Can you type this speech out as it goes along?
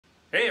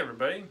Hey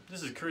everybody,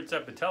 this is Kurt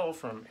Zepatello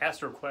from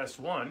AstroQuest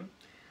 1.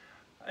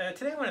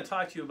 Today I want to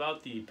talk to you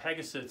about the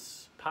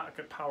Pegasus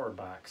Pocket Power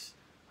Box.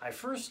 I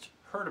first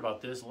heard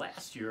about this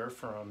last year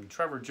from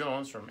Trevor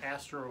Jones from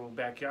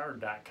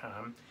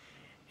AstroBackyard.com,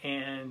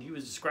 and he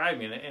was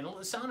describing it, and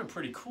it sounded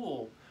pretty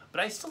cool, but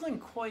I still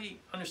didn't quite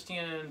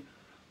understand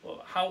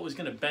how it was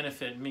going to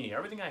benefit me.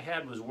 Everything I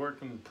had was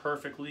working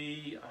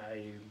perfectly.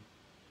 I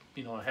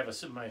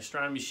have my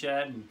astronomy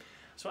shed, and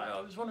so I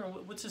was wondering,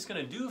 what's this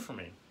going to do for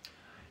me?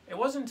 It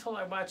wasn't until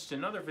I watched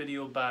another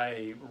video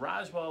by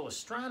Roswell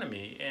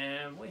Astronomy,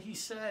 and what he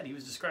said, he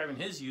was describing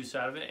his use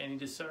out of it, and he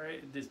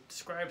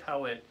described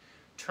how it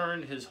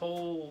turned his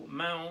whole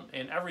mount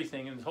and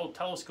everything, and his whole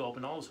telescope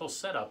and all his whole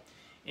setup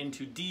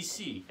into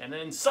DC. And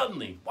then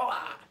suddenly,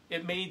 voila,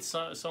 it made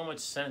so much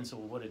sense of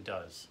what it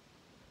does.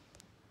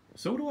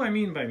 So what do I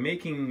mean by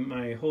making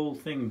my whole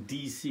thing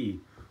DC?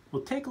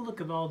 Well, take a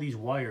look at all these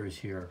wires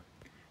here.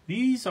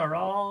 These are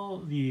all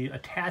the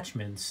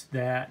attachments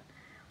that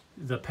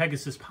the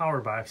Pegasus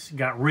power box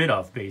got rid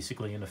of,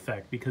 basically, in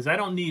effect, because I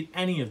don't need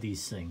any of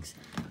these things.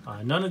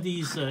 None of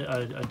these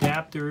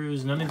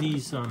adapters, none of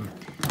these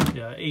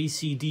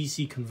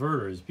AC-DC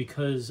converters,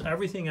 because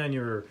everything on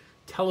your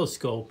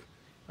telescope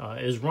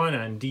is run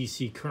on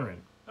DC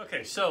current.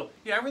 Okay, so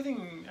yeah,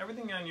 everything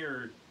on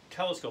your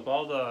telescope,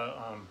 all the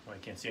well, I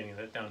can't see any of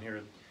that down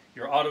here.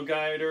 Your auto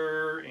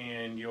guider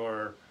and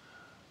your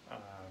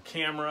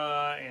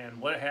camera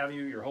and what have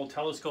you, your whole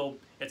telescope,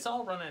 it's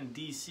all run on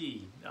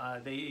DC.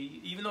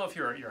 Even though if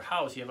you're at your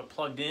house, you have it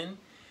plugged in,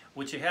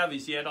 what you have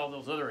is you had all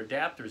those other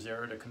adapters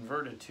there to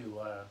convert it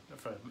to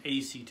from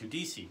AC to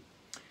DC.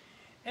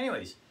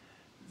 Anyways,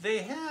 they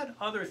had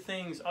other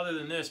things other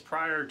than this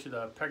prior to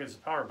the Pegasus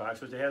power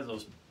box, which they had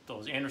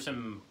those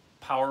Anderson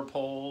power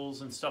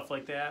poles and stuff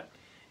like that,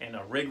 and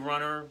a rig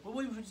runner. Well,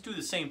 we would do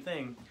the same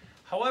thing.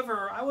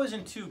 However, I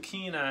wasn't too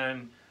keen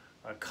on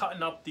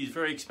cutting up these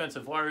very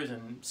expensive wires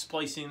and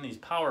splicing these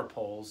power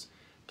poles.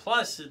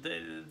 Plus,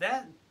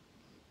 that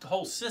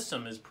whole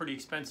system is pretty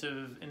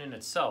expensive in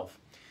itself.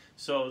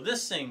 So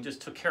this thing just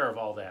took care of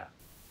all that.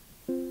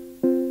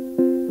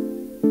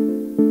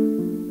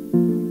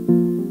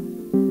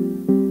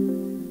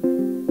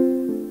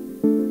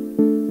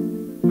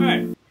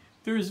 Alright,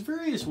 there's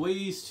various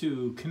ways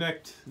to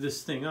connect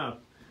this thing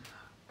up.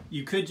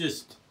 You could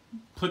just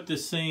put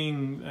this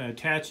thing,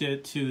 attach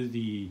it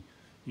to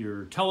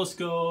your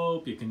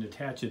telescope, you can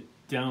attach it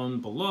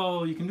down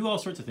below, you can do all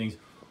sorts of things.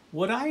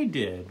 What I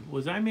did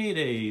was I made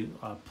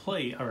a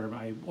plate, or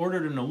I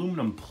ordered an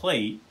aluminum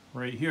plate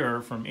right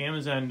here from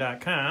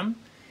Amazon.com,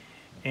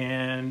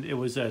 and it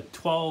was a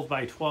 12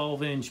 by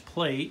 12 inch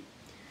plate,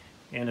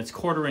 and it's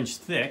 1/4 inch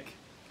thick,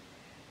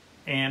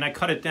 and I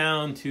cut it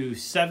down to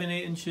 7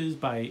 inches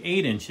by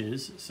 8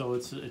 inches, so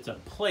it's a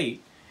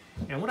plate.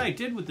 And what I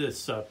did with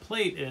this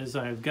plate is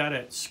I've got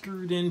it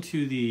screwed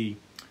into the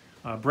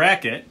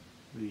bracket,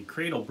 the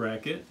cradle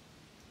bracket,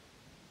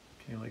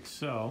 okay, like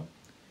so,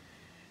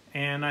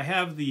 and I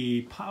have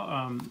the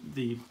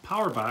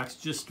power box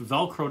just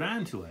velcroed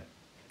onto it.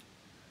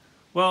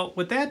 Well,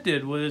 what that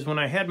did was, when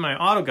I had my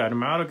auto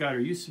guider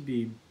used to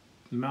be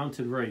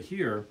mounted right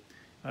here,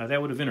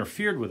 that would have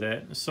interfered with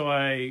it, so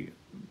I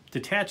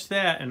detached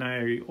that and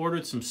I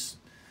ordered some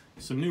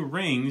new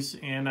rings,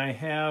 and I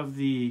have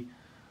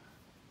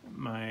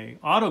my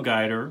auto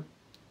guider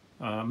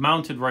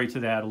mounted right to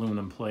that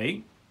aluminum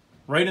plate,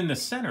 right in the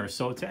center,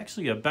 so it's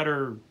actually a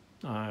better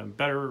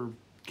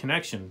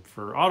connection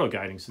for auto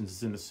guiding since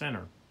it's in the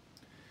center.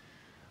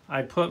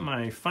 I put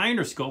my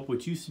finder scope,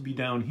 which used to be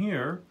down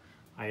here,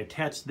 I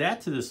attached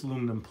that to this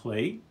aluminum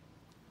plate,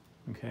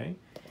 okay,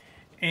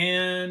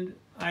 and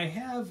I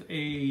have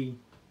a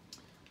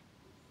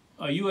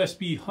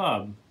USB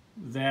hub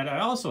that I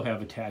also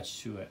have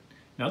attached to it.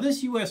 Now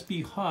this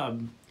USB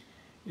hub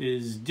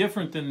is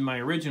different than my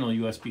original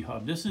USB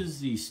hub. This is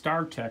the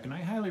StarTech, and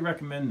I highly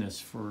recommend this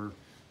for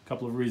a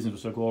couple of reasons,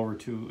 which I'll go over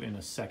to in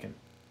a second.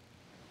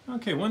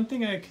 Okay, one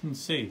thing I can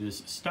say,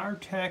 this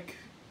StarTech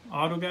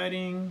auto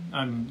guiding,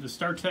 the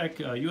StarTech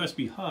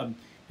USB hub,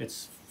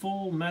 it's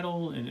full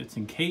metal and it's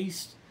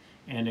encased,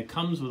 and it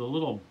comes with a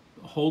little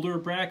holder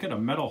bracket, a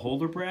metal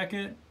holder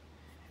bracket,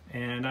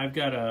 and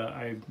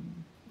I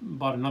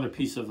bought another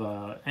piece of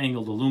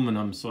angled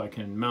aluminum so I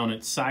can mount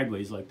it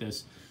sideways like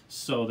this,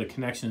 so the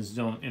connections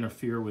don't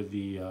interfere with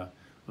the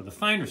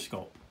finder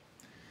scope.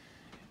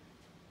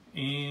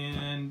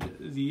 And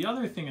the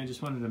other thing I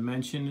just wanted to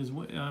mention is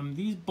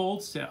these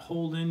bolts that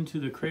hold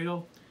into the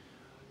cradle.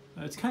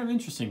 It's kind of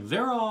interesting.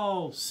 They're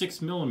all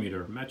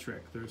 6mm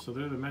metric. They're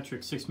the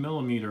metric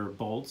 6mm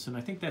bolts, and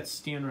I think that's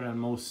standard on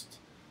most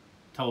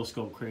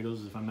telescope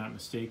cradles, if I'm not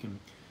mistaken.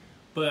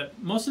 But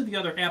most of the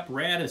other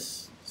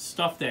apparatus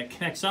stuff that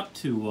connects up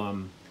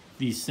to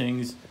these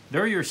things,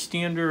 they're your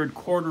standard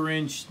 1/4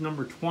 inch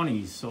number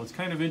 20s. So it's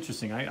kind of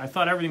interesting. I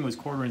thought everything was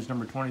 1/4 inch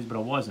number 20s, but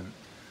it wasn't.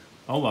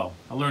 Oh well,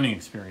 a learning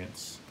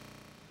experience.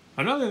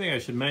 Another thing I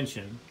should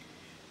mention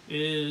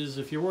is,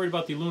 if you're worried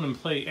about the aluminum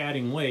plate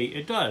adding weight,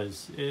 it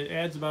does. It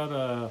adds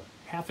about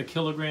 ½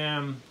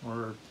 kilogram,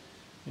 or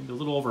maybe a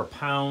little over a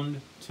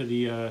pound to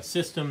the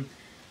system.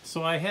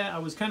 So I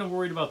was kind of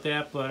worried about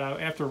that, but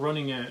after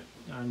running it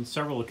on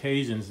several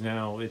occasions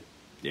now, it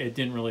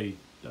didn't really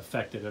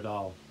affect it at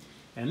all.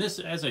 And this,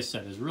 as I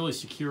said, is really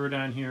secured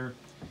on here,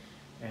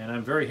 and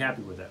I'm very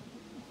happy with it.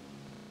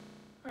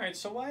 All right,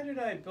 so why did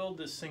I build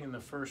this thing in the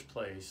first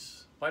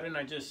place? Why didn't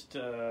I just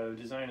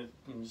design it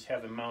and just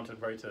have it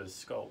mounted right to the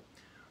scope?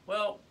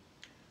 Well,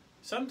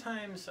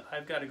 sometimes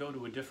I've got to go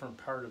to a different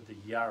part of the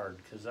yard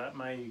because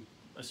my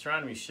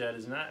astronomy shed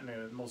is not in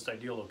the most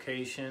ideal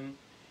location,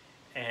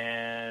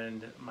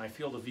 and my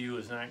field of view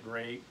is not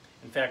great.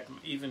 In fact,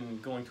 even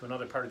going to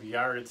another part of the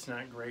yard, it's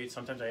not great.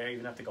 Sometimes I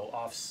even have to go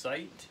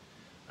off-site.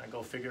 I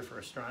go figure for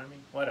astronomy,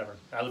 whatever.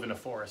 I live in a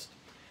forest.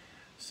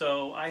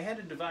 So I had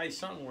to devise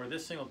something where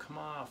this thing will come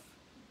off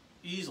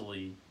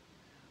easily,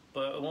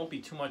 but it won't be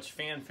too much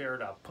fanfare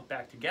to put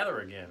back together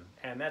again.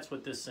 And that's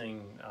what this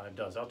thing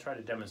does. I'll try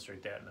to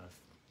demonstrate that enough.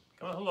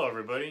 Well, hello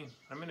everybody.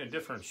 I'm in a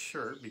different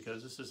shirt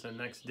because this is the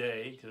next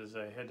day because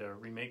I had to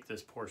remake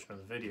this portion of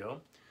the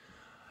video.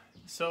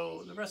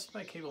 So the rest of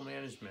my cable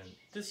management.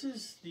 This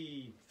is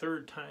the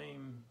third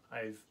time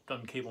I've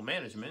done cable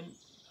management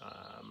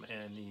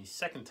and the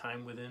second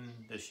time within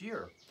this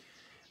year.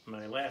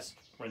 My last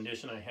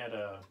rendition I had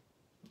a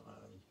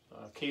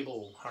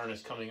cable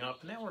harness coming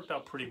up and that worked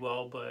out pretty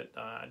well, but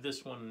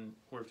this one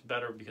works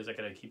better because I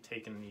gotta keep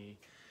taking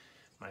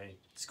my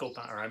scope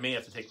on, or I may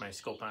have to take my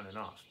scope on and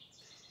off.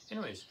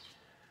 Anyways,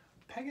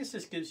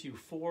 Pegasus gives you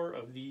 4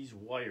 of these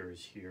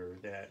wires here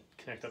that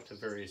connect up to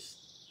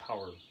various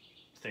power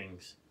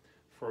things.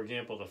 For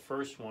example, the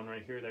first one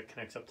right here that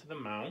connects up to the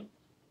mount.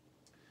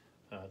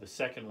 The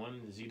second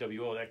one, the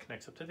ZWO, that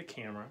connects up to the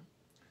camera.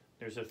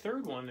 There's a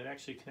third one that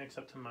actually connects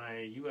up to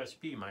my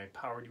USB, my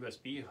powered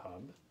USB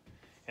hub.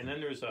 And then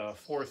there's a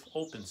 4th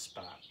open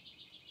spot.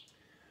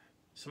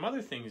 Some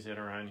other things that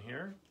are on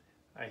here,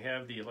 I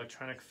have the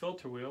electronic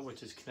filter wheel,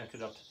 which is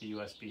connected up to the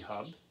USB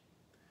hub.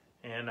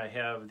 And I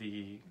have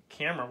the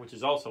camera, which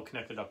is also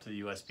connected up to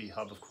the USB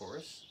hub, of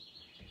course.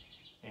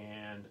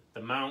 And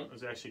the mount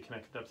is actually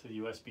connected up to the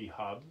USB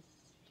hub.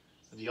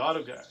 The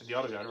auto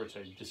guide, which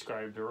I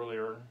described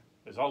earlier,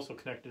 is also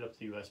connected up to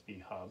the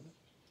USB hub.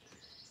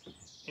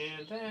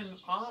 And then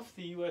off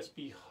the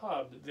USB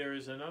hub, there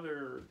is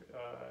another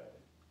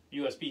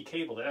USB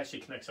cable that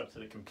actually connects up to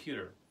the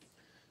computer.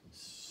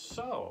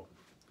 So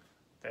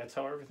that's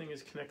how everything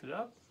is connected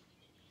up,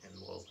 and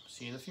we'll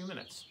see you in a few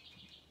minutes.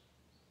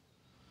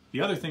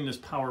 The other thing this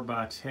power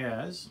box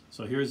has,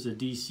 so here's the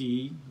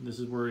DC, this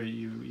is where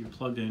you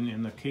plug in,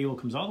 and the cable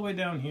comes all the way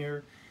down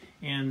here,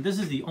 and this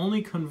is the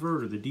only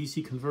converter, the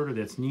DC converter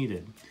that's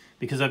needed,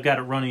 because I've got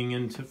it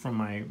running from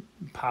my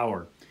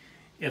power.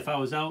 If I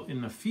was out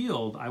in the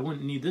field, I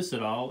wouldn't need this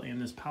at all,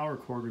 and this power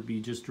cord would be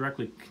just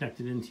directly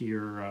connected into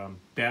your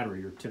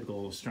battery, your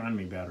typical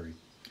astronomy battery.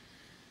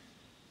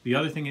 The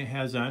other thing it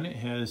has on it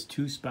has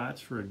 2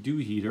 spots for a dew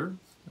heater,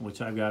 which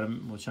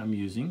I'm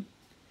using.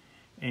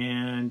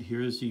 And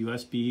here's the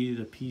USB,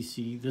 the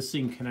PC. This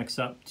thing connects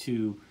up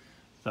to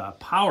the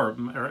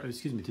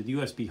to the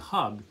USB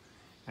hub,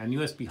 and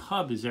USB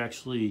hub is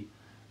actually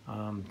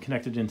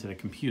connected into the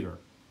computer.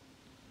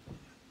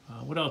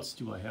 What else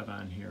do I have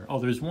on here? Oh,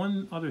 there's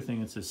one other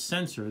thing. It's a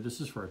sensor.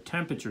 This is for a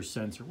temperature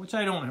sensor, which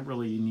I don't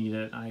really need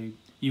it.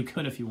 You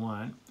could if you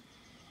want.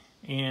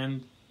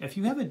 And if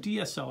you have a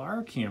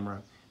DSLR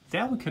camera,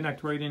 that would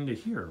connect right into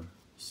here.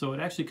 So it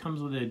actually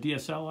comes with a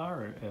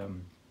DSLR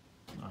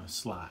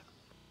slot.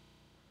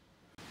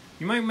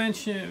 You might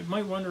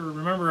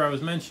remember I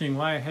was mentioning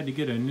why I had to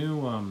get a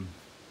new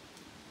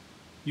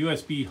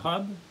USB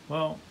hub.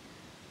 Well,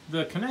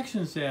 the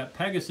connections that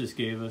Pegasus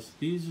gave us,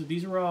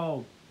 these are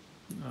all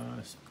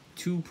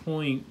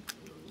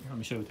let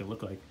me show you what they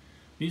look like.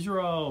 These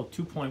are all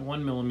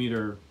 2.1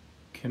 millimeter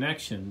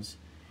connections,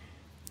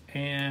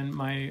 and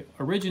my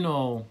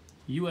original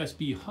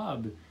USB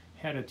hub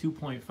had a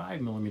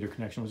 2.5 millimeter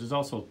connection, which is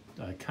also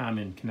a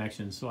common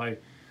connection. So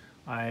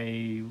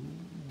I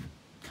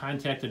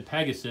contacted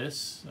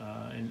Pegasus,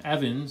 and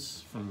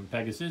Evans from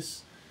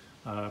Pegasus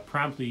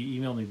promptly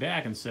emailed me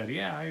back and said,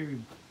 yeah,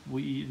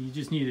 you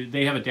just needed,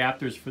 they have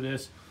adapters for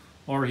this,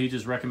 or he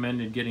just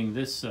recommended getting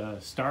this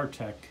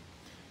StarTech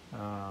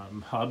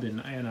hub,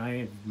 and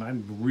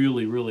I'm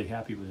really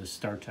happy with this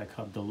StarTech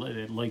hub.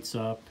 It lights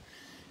up,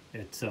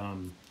 it's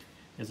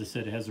as I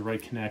said, it has the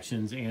right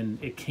connections,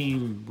 and it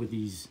came with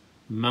these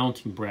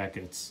mounting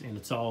brackets, and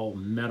it's all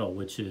metal,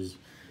 which is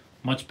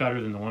much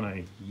better than the one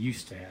I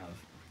used to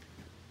have.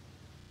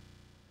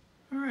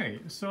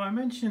 Alright, so I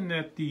mentioned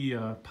that the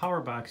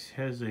power box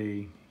has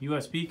a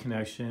USB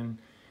connection,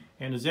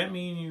 and does that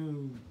mean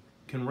you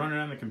can run it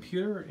on the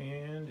computer?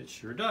 And it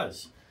sure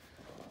does.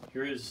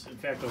 Here is, in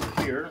fact,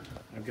 over here,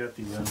 I've got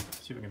the,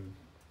 see if I can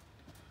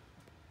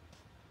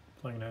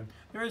plug it in.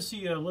 There's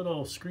the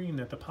little screen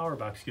that the power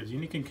box gives you,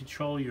 and you can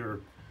control your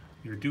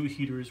dew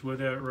heaters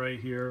with it right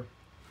here.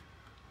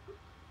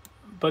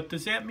 But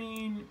does that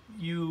mean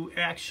you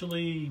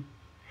actually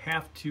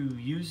have to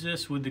use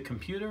this with the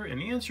computer?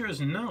 And the answer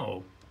is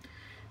no.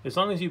 As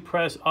long as you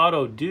press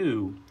auto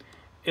dew,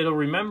 it'll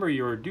remember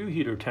your dew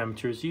heater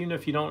temperatures, even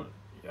if you don't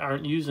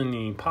aren't using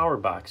the power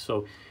box.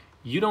 So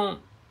you don't,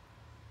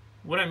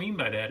 what I mean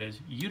by that is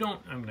you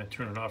don't, I'm going to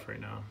turn it off right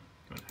now.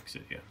 I'm going to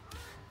exit, yeah.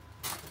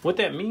 What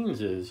that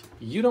means is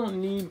you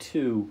don't need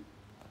to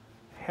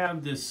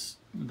have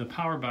the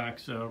power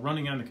box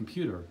running on the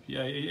computer.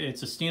 Yeah,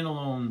 it's a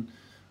standalone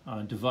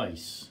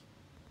device.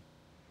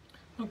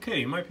 Okay,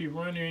 you might be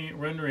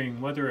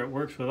wondering whether it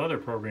works with other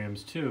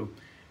programs too.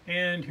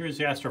 And here's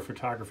the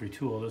astrophotography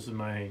tool. This is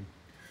my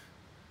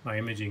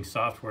imaging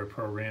software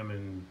program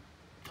and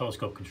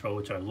telescope control,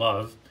 which I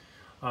love.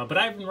 But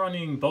I've been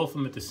running both of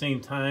them at the same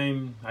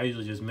time. I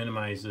usually just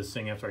minimize this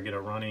thing after I get it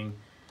running,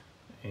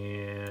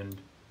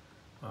 and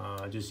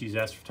just use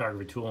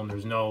astrophotography tool, and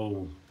there's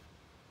no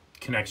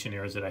connection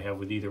errors that I have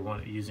with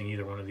using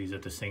either one of these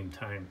at the same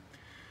time.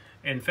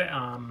 In fact,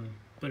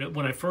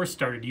 when I first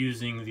started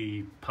using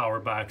the power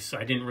box,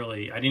 I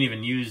didn't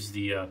even use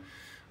the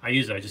I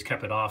just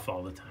kept it off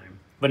all the time.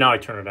 But now I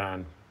turn it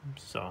on.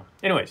 So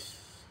anyways,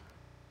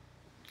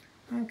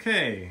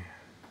 okay.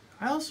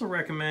 I also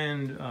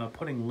recommend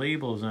putting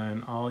labels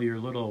on all your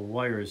little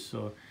wires.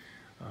 So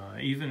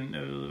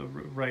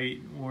even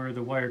right where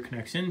the wire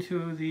connects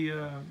into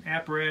the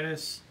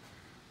apparatus,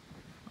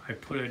 I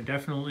put it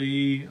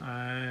definitely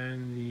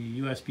on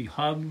the USB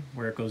hub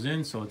where it goes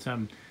in. So it's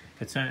on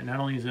not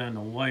only is it on the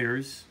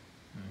wires,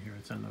 here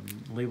it's on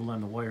the label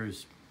on the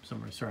wires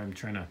somewhere. Sorry, I'm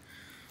trying to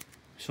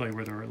show you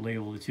where the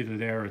label. It's either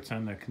there or it's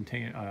on the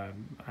container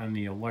on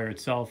the wire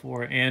itself,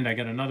 and I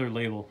got another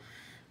label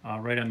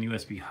right on the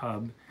USB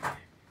hub,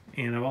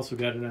 and I've also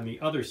got it on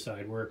the other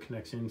side where it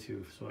connects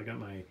into. So I got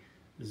my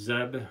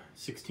Zeb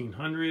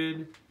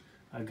 1600.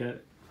 I've got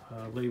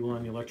a label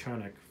on the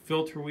electronic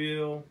filter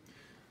wheel.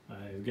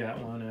 I've got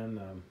one on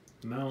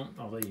the mount,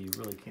 although you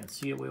really can't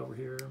see it way over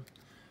here.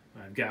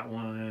 I've got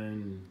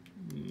one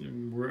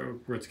where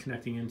it's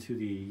connecting into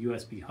the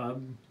USB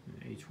hub.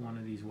 Each one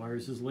of these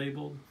wires is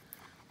labeled.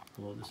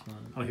 Below this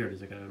one. Oh, here it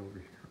is. I got it over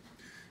here.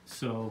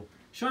 So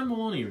Sean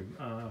Moloney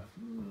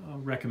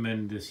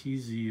recommended this.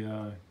 He's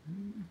the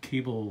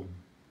cable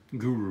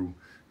guru,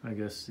 I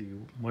guess, the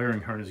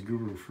wiring harness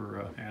guru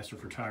for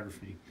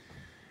astrophotography.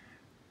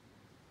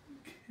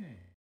 Okay.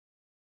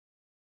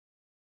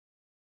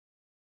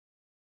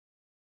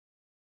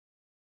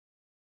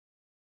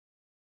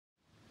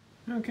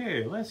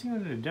 Okay, last thing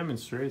I'm going to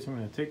demonstrate is I'm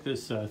going to take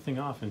this thing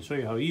off and show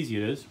you how easy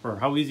it is, or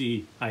how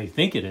easy I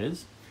think it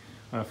is.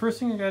 First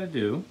thing I got to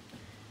do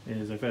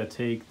is I've got to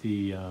take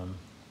the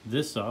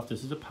this off.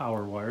 This is a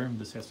power wire.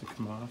 This has to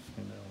come off,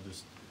 and I'll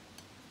just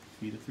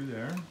feed it through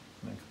there. And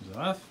that comes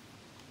off.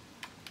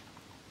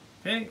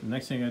 Okay, the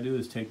next thing I do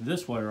is take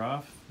this wire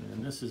off,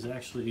 and this is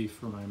actually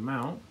for my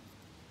mount.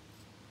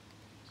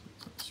 So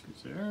that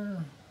screws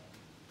there.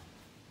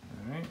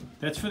 Alright,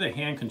 that's for the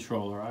hand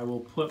controller. I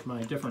will put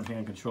my different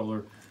hand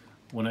controller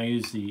when I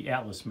use the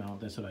Atlas mount.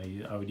 That's what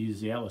I would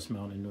use the Atlas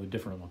mount into a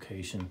different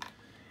location.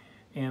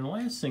 And the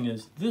last thing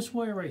is this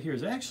wire right here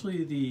is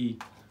actually the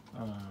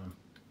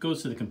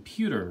goes to the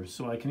computer,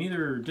 so I can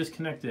either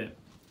disconnect it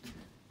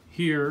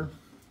here,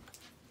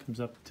 comes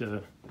up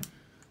to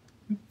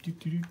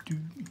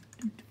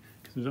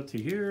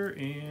here,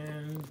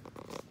 and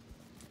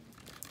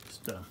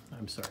just,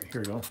 I'm sorry,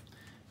 here we go.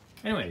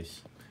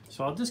 Anyways,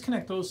 so I'll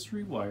disconnect those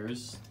three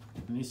wires,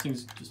 and these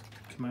things just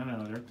come out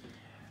of there.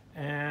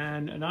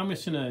 And now I'm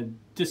just going to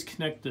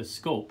disconnect the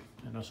scope,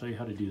 and I'll show you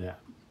how to do that.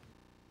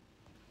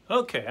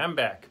 Okay, I'm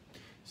back.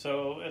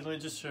 So let me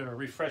just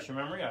refresh your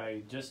memory.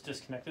 I just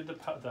disconnected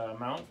the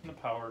mount from the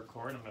power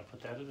cord. I'm going to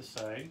put that to the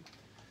side.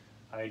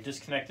 I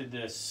disconnected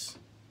this,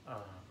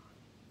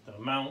 the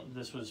mount.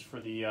 This was for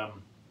the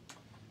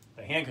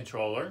hand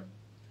controller.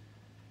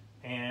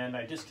 And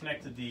I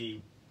disconnected the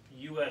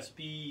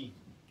USB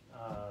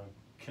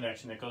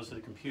connection that goes to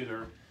the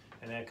computer,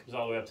 and that comes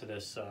all the way up to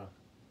this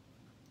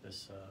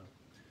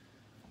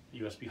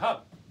USB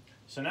hub.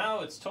 So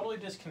now it's totally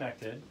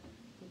disconnected.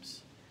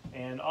 Oops.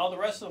 And all the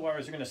rest of the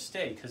wires are going to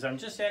stay, because I'm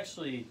just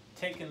actually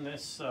taking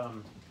this.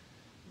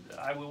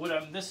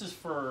 This is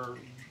for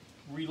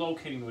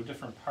relocating to a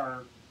different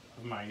part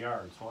of my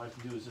yard. So all I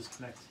have to do is just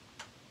connect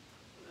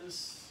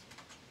this,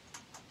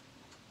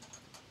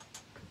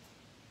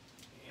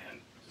 and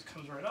it just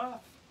comes right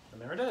off,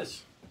 and there it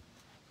is.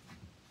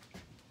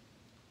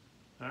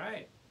 All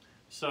right.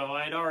 So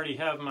I'd already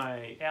have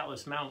my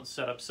Atlas mount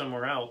set up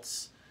somewhere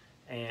else,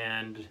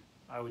 and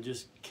I would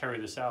just carry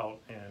this out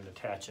and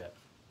attach it.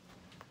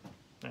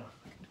 Now,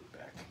 I can do it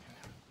back.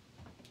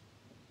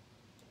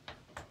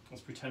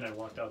 Let's pretend I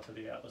walked out to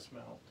the Atlas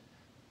mount.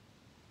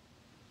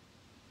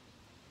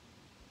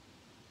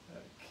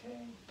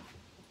 Okay.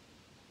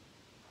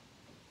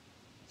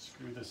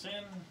 Screw this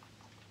in.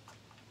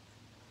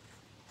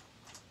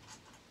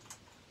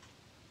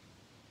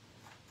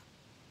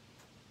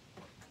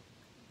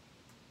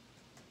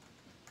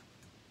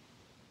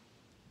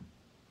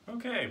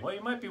 Okay, well,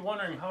 you might be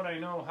wondering how do I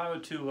know how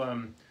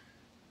to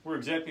where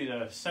exactly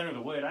to center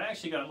the weight. I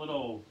actually got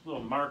little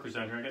markers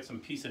on here. I got some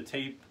piece of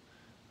tape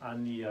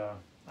on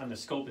the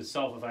scope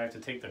itself if I have to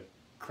take the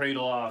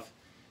cradle off,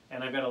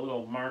 and I've got a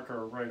little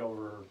marker right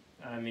over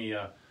on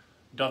the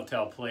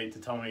dovetail plate to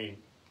tell me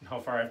how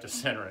far I have to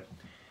center it.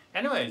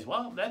 Anyways,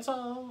 well, that's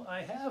all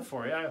I have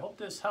for you. I hope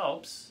this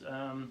helps.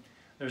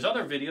 There's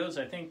other videos.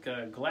 I think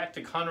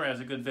Galactic Hunter has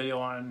a good video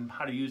on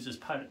how to use this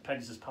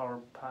Pegasus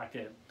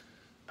Pocket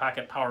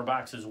Power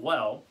Box as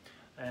well.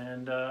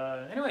 And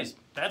anyways,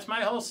 that's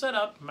my whole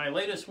setup. My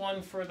latest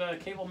one for the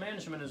cable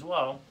management as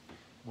well.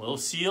 We'll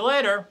see you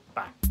later.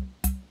 Bye.